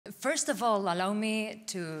first of all, allow me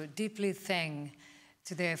to deeply thank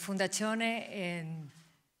to the Fondazione and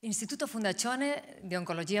Istituto Fondazione di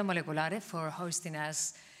Oncologia Molecolare for hosting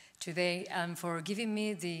us today and for giving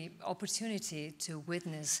me the opportunity to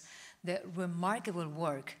witness the remarkable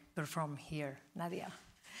work performed here. Nadia.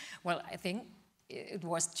 Well, I think it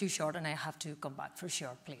was too short and I have to come back for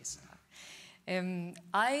sure, please.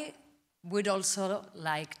 I would also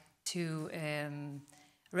like to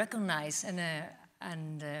recognize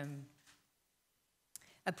and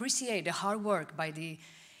appreciate the hard work by the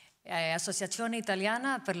Associazione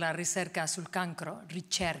Italiana per la Ricerca sul Cancro,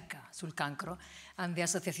 Ricerca sul Cancro, and the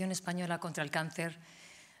Asociación Española contra el Cáncer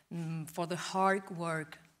for the hard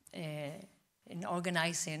work in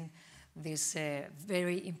organizing this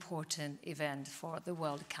very important event for the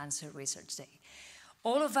World Cancer Research Day.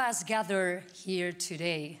 All of us gathered here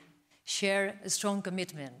today share a strong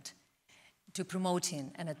commitment to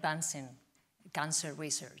promoting and advancing cancer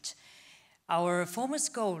research. Our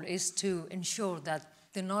foremost goal is to ensure that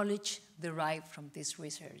the knowledge derived from this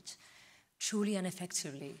research truly and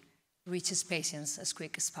effectively reaches patients as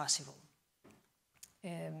quick as possible.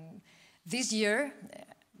 This year,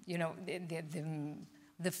 you know,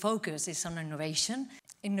 the focus is on innovation.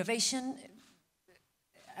 Innovation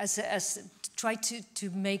as try to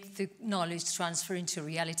make the knowledge transfer into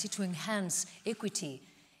reality, to enhance equity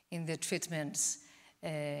in the treatments,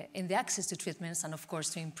 in the access to treatments, and of course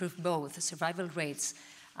to improve both the survival rates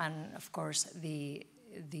and of course the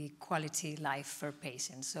quality life for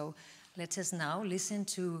patients. So let us now listen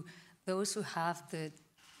to those who have the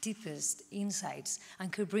deepest insights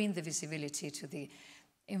and could bring the visibility to the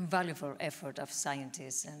invaluable effort of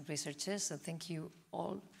scientists and researchers. So thank you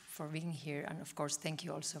all for being here, and of course thank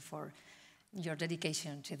you also for your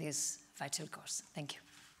dedication to this vital cause. Thank you.